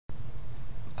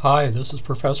Hi, this is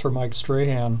Professor Mike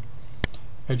Strahan,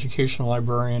 Educational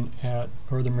Librarian at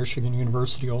Northern Michigan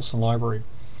University Olson Library.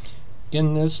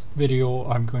 In this video,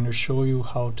 I'm going to show you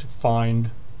how to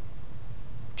find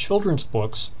children's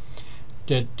books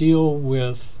that deal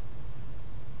with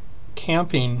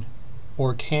camping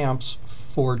or camps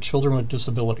for children with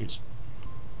disabilities.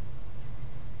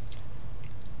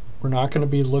 We're not going to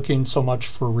be looking so much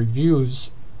for reviews,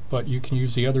 but you can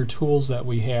use the other tools that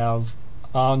we have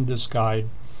on this guide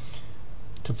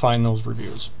to find those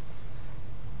reviews.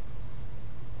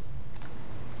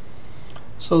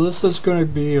 So this is going to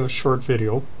be a short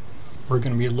video. We're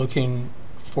going to be looking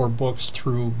for books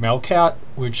through MelCat,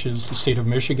 which is the state of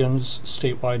Michigan's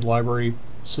statewide library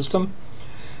system,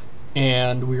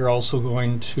 and we are also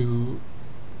going to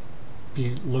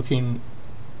be looking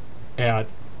at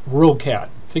WorldCat.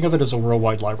 Think of it as a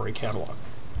worldwide library catalog.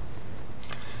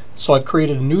 So I've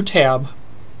created a new tab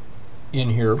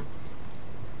in here,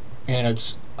 and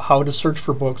it's how to search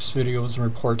for books, videos, and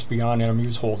reports beyond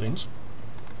NMU's holdings.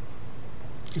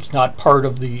 It's not part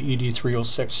of the ED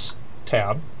 306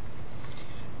 tab.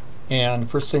 And the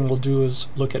first thing we'll do is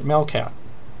look at MelCat.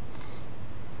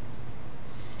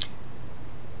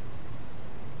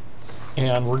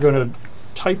 And we're going to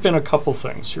type in a couple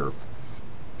things here.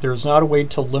 There's not a way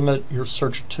to limit your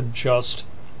search to just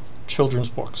children's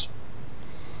books.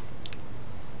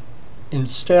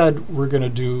 Instead, we're going to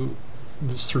do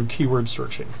this through keyword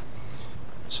searching.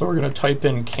 So we're going to type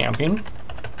in camping,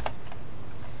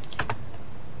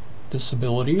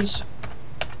 disabilities,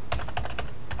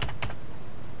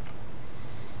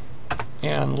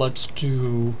 and let's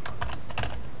do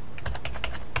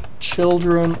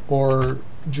children or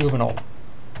juvenile.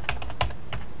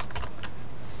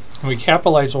 And we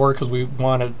capitalize "or" because we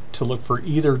wanted to look for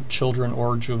either children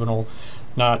or juvenile,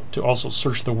 not to also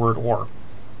search the word "or."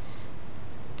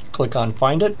 Click on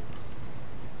Find It.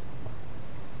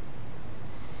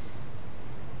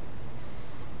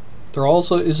 There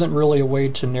also isn't really a way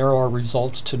to narrow our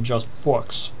results to just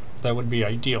books. That would be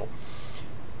ideal.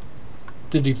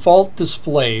 The default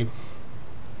display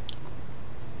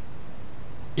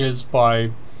is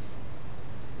by,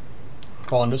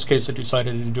 well, in this case I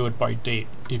decided to do it by date.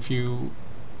 If you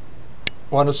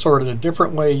want to sort it a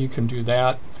different way, you can do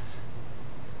that.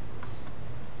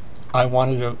 I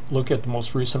wanted to look at the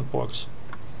most recent books.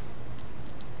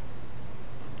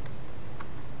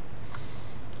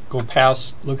 Go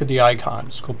past, look at the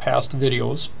icons, go past the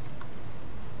videos.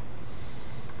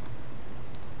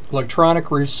 Electronic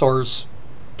resource,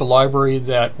 the library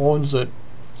that owns it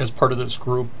as part of this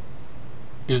group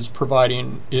is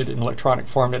providing it in electronic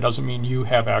form. That doesn't mean you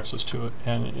have access to it,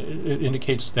 and it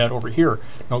indicates that over here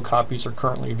no copies are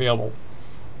currently available.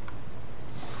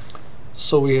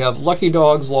 So we have Lucky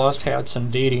Dogs, Lost Hats,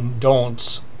 and Dating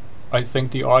Don'ts. I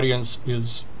think the audience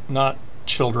is not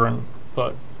children,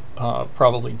 but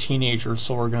probably teenagers,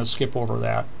 so we're going to skip over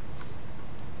that.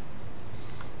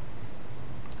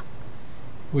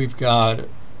 We've got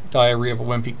Diary of a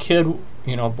Wimpy Kid,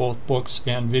 both books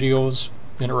and videos.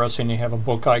 Interesting, they have a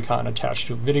book icon attached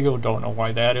to a video. Don't know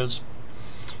why that is.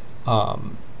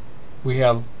 We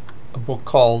have a book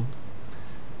called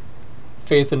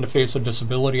Faith in the Face of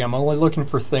Disability. I'm only looking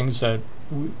for things that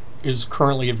is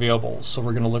currently available, so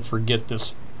we're going to look for Get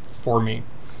This For Me.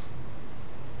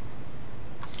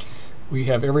 We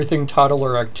have Everything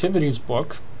Toddler Activities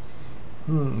book.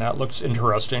 That looks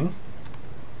interesting.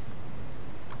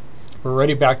 We're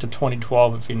already back to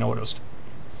 2012 if you noticed.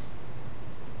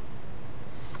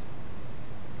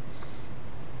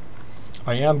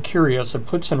 I am curious, it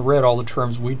puts in red all the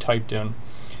terms we typed in.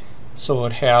 So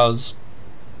it has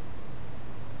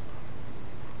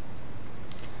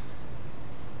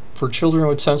for children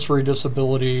with sensory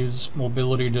disabilities,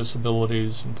 mobility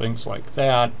disabilities, and things like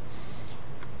that.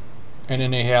 And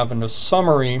then they have in the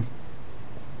summary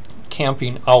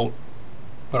camping out,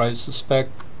 but I suspect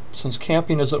since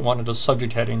camping isn't one of the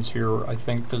subject headings here, I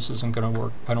think this isn't going to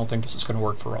work. I don't think this is going to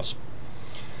work for us.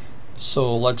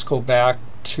 So let's go back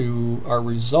to our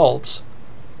results.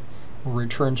 We'll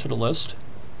return to the list.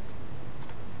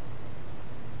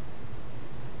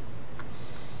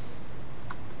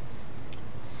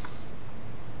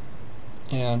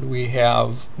 And we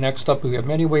have, next up, we have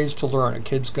Many Ways to Learn, a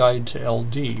Kid's Guide to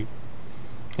LD.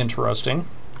 Interesting.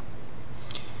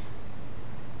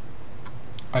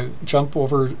 I jump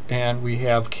over and we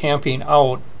have Camping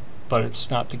Out, but it's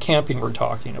not the camping we're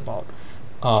talking about.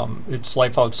 It's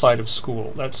life outside of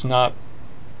school. That's not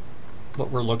what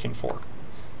we're looking for.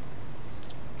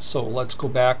 So let's go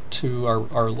back to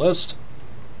our list.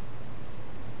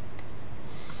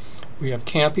 We have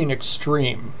Camping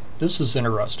Extreme. This is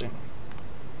interesting.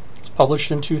 It's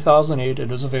published in 2008.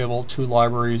 It is available. 2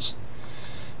 libraries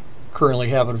currently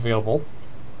have it available.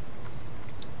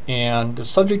 And the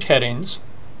subject headings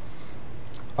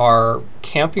are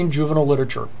camping juvenile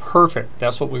literature. Perfect.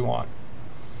 That's what we want.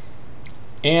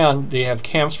 And they have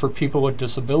camps for people with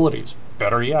disabilities.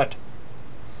 Better yet.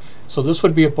 So this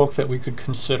would be a book that we could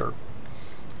consider.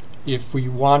 If we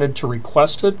wanted to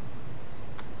request it,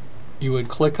 you would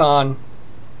click on,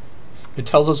 it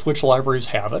tells us which libraries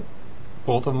have it.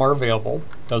 Both of them are available.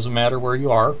 Doesn't matter where you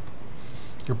are.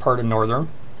 You're part of Northern.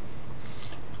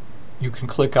 You can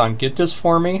click on Get This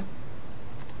For Me.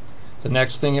 The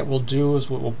next thing it will do is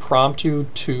it will prompt you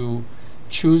to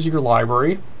choose your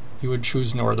library. You would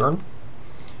choose Northern.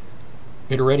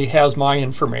 It already has my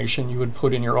information. You would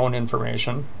put in your own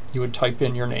information. You would type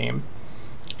in your name,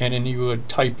 and then you would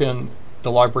type in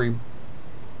the library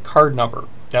card number.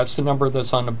 That's the number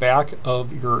that's on the back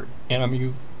of your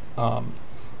NMU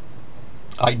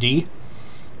ID.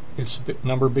 It's a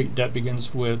number that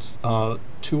begins with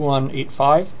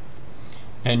 2185,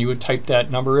 and you would type that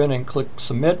number in and click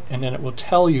Submit, and then it will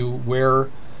tell you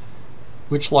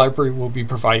which library will be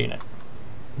providing it.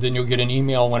 Then you'll get an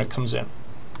email when it comes in.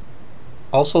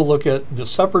 Also look at the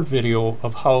separate video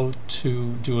of how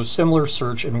to do a similar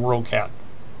search in WorldCat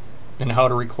and how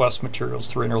to request materials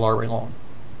through interlibrary loan.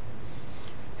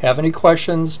 Have any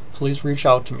questions, please reach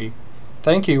out to me.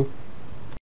 Thank you.